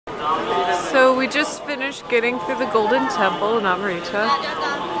So we just finished getting through the Golden Temple in Amrita.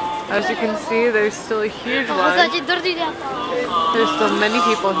 As you can see, there's still a huge line. There's still many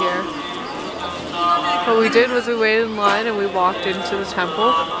people here. What we did was we waited in line and we walked into the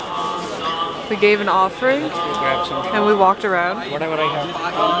temple. We gave an offering and we walked around.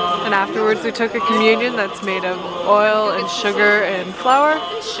 And afterwards we took a communion that's made of oil and sugar and flour.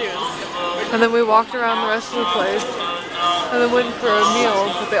 And then we walked around the rest of the place. And then went for a meal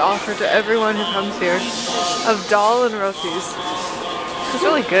that they offer to everyone who comes here of dal and rotis. It's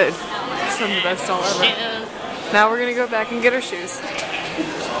really good. It's some of the best dal ever. Now we're gonna go back and get our shoes.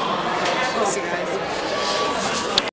 We'll see you guys.